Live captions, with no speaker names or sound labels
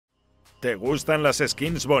¿Te gustan las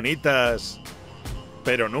skins bonitas,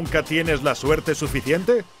 pero nunca tienes la suerte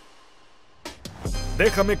suficiente?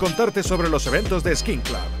 Déjame contarte sobre los eventos de Skin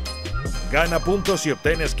Club. Gana puntos y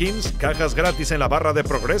obtén skins, cajas gratis en la barra de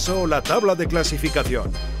progreso o la tabla de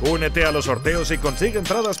clasificación. Únete a los sorteos y consigue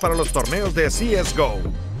entradas para los torneos de CSGO.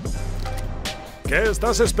 ¿Qué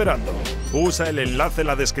estás esperando? Usa el enlace en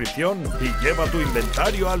la descripción y lleva tu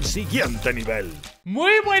inventario al siguiente nivel.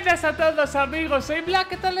 Muy buenas a todos amigos, soy Black,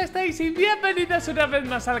 ¿qué tal estáis? Y bienvenidos una vez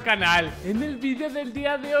más al canal. En el vídeo del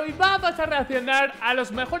día de hoy vamos a reaccionar a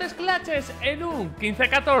los mejores clutches en un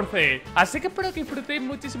 15-14. Así que espero que disfrutéis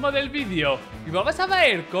muchísimo del vídeo y vamos a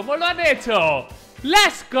ver cómo lo han hecho.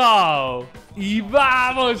 ¡Let's go! Y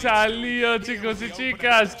vamos al lío, chicos y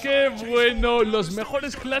chicas. ¡Qué bueno! Los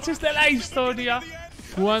mejores clutches de la historia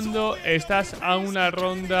cuando estás a una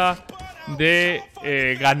ronda de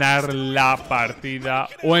ganar la partida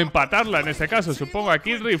o empatarla en este caso. Supongo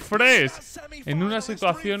aquí refresh en una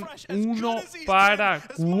situación 1 para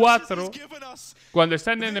 4 cuando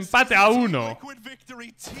están en empate a 1. O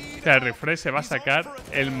sea, el refresh se va a sacar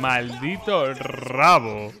el maldito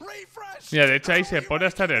rabo. Mira, de hecho ahí se pone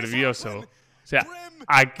hasta nervioso. O sea,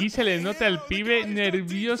 aquí se le nota al pibe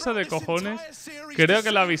nervioso de cojones. Creo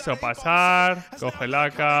que lo ha visto pasar. Coge la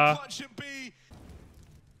AK.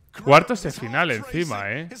 Cuartos de final encima,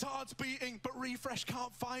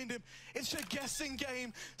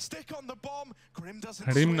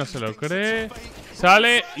 Rim no se lo cree.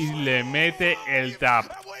 Sale y le mete el tap.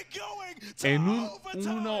 En un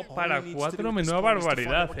 1 para 4, menuda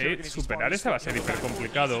barbaridad, Superar ese va a ser hiper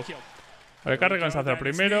complicado. Vale, Carrigan se hace el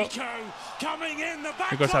primero.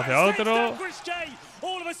 Nico se hace otro.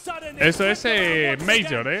 Esto es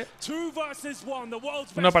Major,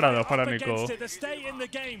 1 para 2 para Nico.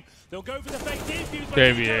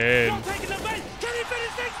 ¡Qué bien!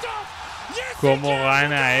 ¿Cómo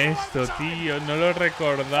gana esto, tío? No lo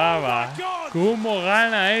recordaba. ¿Cómo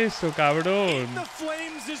gana eso, cabrón?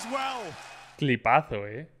 Clipazo,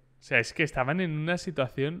 O sea, es que estaban en una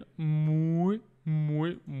situación muy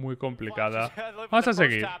complicada. Vamos a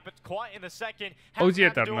seguir. OG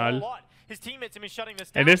Eternal.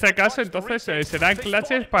 En este caso, entonces, serán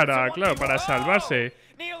clutches para, claro, para salvarse.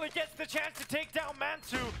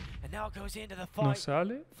 ¿No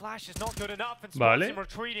sale? Vale.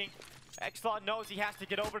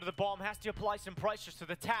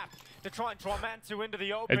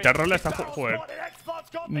 El terror le está jugando.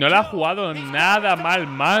 No le ha jugado nada mal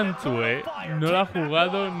Mantu, No le ha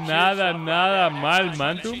jugado nada mal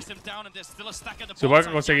Mantu. Supongo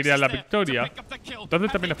que conseguiría la victoria.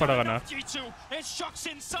 Entonces también les para ganar.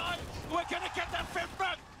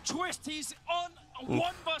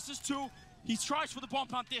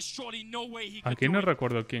 Aquí no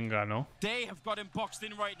recuerdo quién ganó.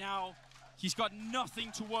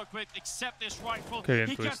 Qué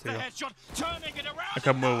bien twist, tío.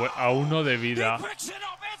 Acá muy bueno. A 1 de vida.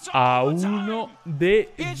 A 1 de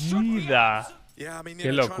vida.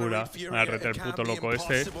 Qué locura. Me va a retar el puto loco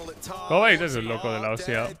este. ¿Cómo veis? Es el loco de la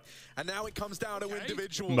hostia.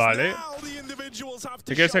 Vale.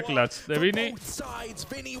 ¿Y qué es el clutch? ¿De Vini?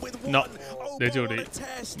 No, de Yuri.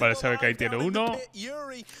 Vale, sabe que ahí tiene uno.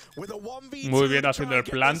 Muy bien haciendo el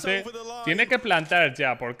plante. Tiene que plantar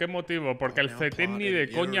ya. ¿Por qué motivo? Porque el CT ni de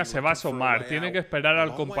coña se va a asomar. Tiene que esperar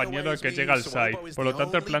al compañero que llega al site. Por lo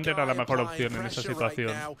tanto, el plante era la mejor opción en esa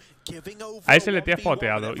situación. A ese le tienes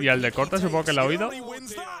poteado. Y al de corta supongo que lo ha oído.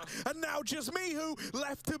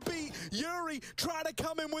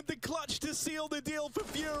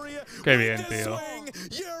 Qué bien, tío.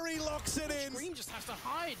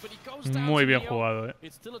 Muy bien jugado,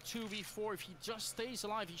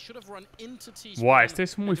 Buah, este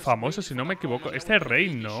es muy famoso, si no me equivoco. Este es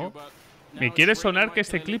Rain, ¿no? Me quiere sonar que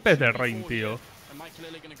este clip es de Rain, tío.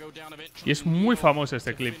 Y es muy famoso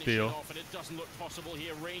este clip, tío.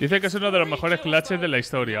 Dice que es uno de los mejores clutches de la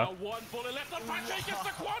historia.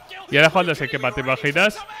 Y ahora cuando se quema, ¿te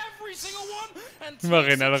imaginas?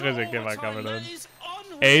 Imaginaros que se quema, cabrón.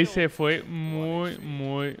 Ese fue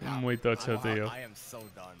muy tocho, tío.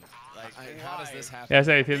 Ya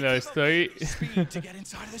está diciendo, estoy...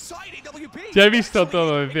 Ya he visto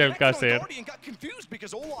todo, decía el caster.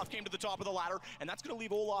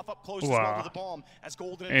 Wow.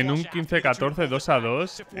 En un 15-14,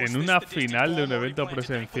 2-2, en una final de un evento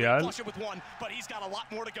presencial.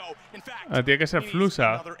 Tiene que ser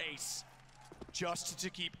Flusa.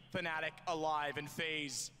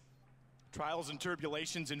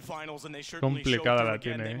 Complicada la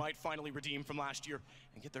tiene,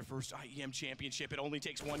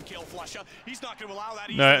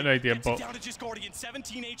 No hay tiempo.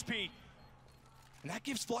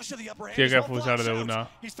 Tiene que fusar de una.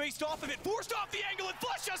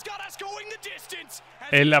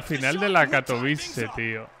 En la final de la Katowice,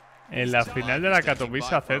 tío. En la final de la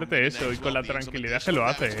Katowice hacerte eso y con la tranquilidad que lo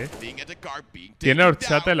hace, Tiene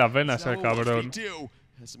horchata en las venas el cabrón.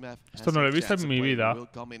 Esto no lo he visto en mi vida.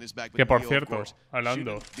 Que por cierto,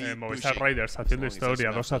 hablando, Movistar Riders haciendo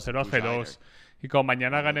historia 2-0 a G2. Y como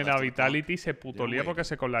mañana ganen a Vitality, se putolía porque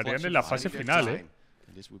se colarían en la fase final,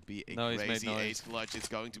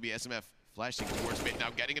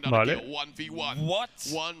 Vale.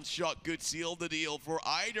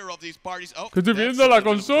 ¿Qué estoy viendo la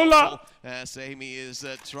consola?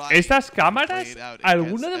 ¿Estas cámaras?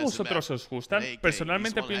 ¿Alguno de vosotros os gustan?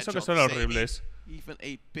 Personalmente pienso que son horribles.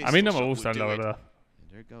 A mí no me gustan, la verdad.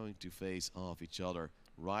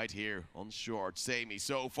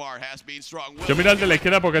 Yo miro al de la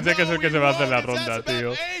izquierda porque sé que es el que se va a hacer la ronda,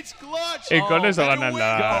 tío. Y con eso ganan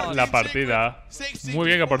la partida. Muy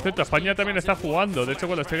bien, que por cierto, España también está jugando. De hecho,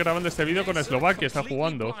 cuando estoy grabando este vídeo con Eslovaquia está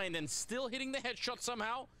jugando.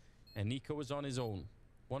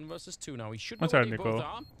 Vamos a ver,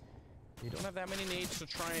 Nico.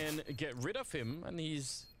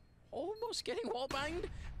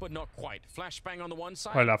 Bueno,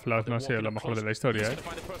 la flash no ha sido lo mejor de la historia,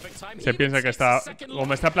 Se piensa que está...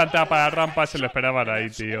 Como está plantada para rampa, se lo esperaban ahí,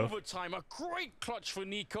 tío.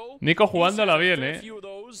 Nico jugándola bien,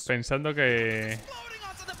 Pensando que...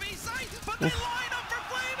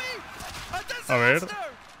 A ver.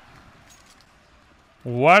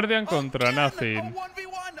 Guardian contra Nothing.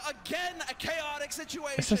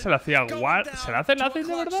 ¿Eso se lo hacía Guardian? ¿Se lo hace Nothing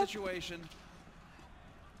de verdad?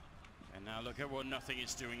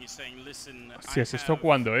 Hostia, ¿es esto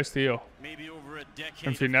cuándo es, tío?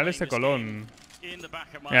 En finales de Colón.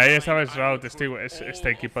 Y ahí estaba Shroud. Este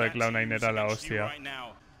equipo de Cloud9 era la hostia.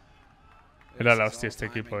 Era la hostia este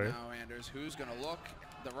equipo,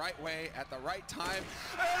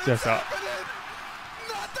 Ya está.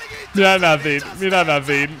 Mira Nothing, mira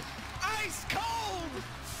Nothing.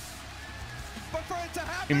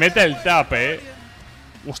 Y mete el tap,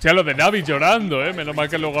 Hostia, lo de Navi llorando, Menos mal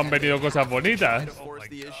que luego han venido cosas bonitas.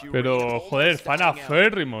 Pero, joder, fan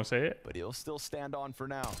aférrimos,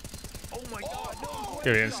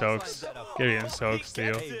 Qué bien Sox. Qué bien Sox,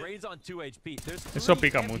 tío. Eso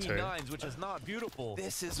pica mucho,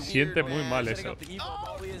 Siente muy mal eso.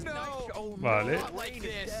 Vale.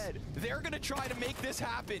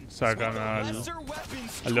 Sacan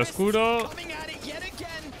al oscuro.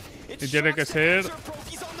 Y tiene que ser...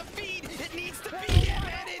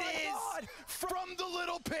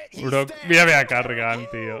 Bro, mira a Carrigan,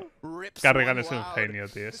 tío. Carrigan es un genio,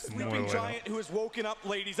 tío. Es muy bueno.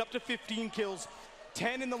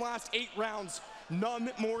 10 in the last 8 rounds.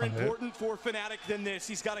 None more important for Fnatic than this.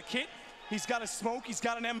 He's got a kit, he's got a smoke, he's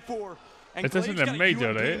got an M4. And este es el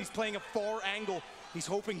Major, He's playing a far angle. He's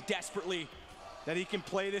hoping desperately that he can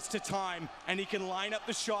play this to time and he can line up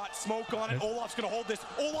the shot. Smoke on it. Olaf's gonna hold this.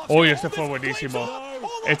 Uy, este fue buenísimo.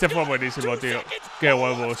 Este fue buenísimo, tío. Qué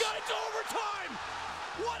huevos.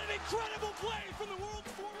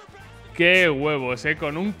 Qué huevos,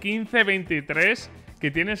 con un 15-23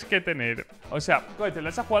 que tienes que tener. O sea, te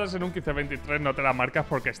las jugadas en un 15-23 no te la marcas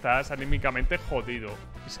porque estás anímicamente jodido.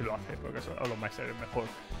 Y se lo hace, porque eso lo más es mejor.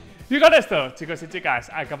 Y con esto, chicos y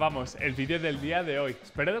chicas, acabamos el vídeo del día de hoy.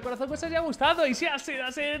 Espero de corazón que os haya gustado. Y si ha sido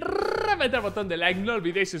así, reventad el botón de like, no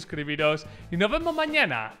olvidéis suscribiros. Y nos vemos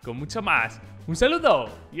mañana con mucho más. Un saludo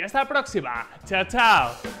y hasta la próxima. Chao,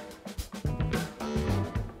 chao.